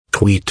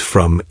tweet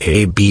from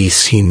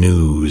ABC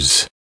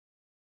News.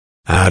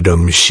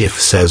 Adam Schiff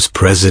says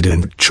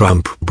President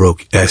Trump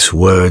broke his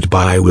word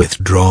by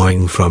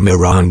withdrawing from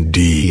Iran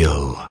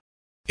deal.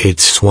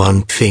 It's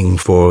one thing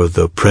for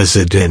the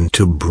president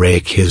to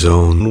break his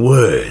own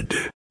word.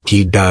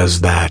 He does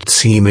that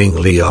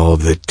seemingly all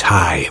the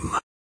time.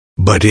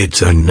 But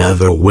it's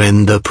another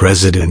when the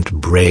president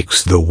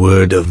breaks the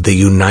word of the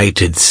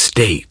United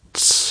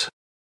States.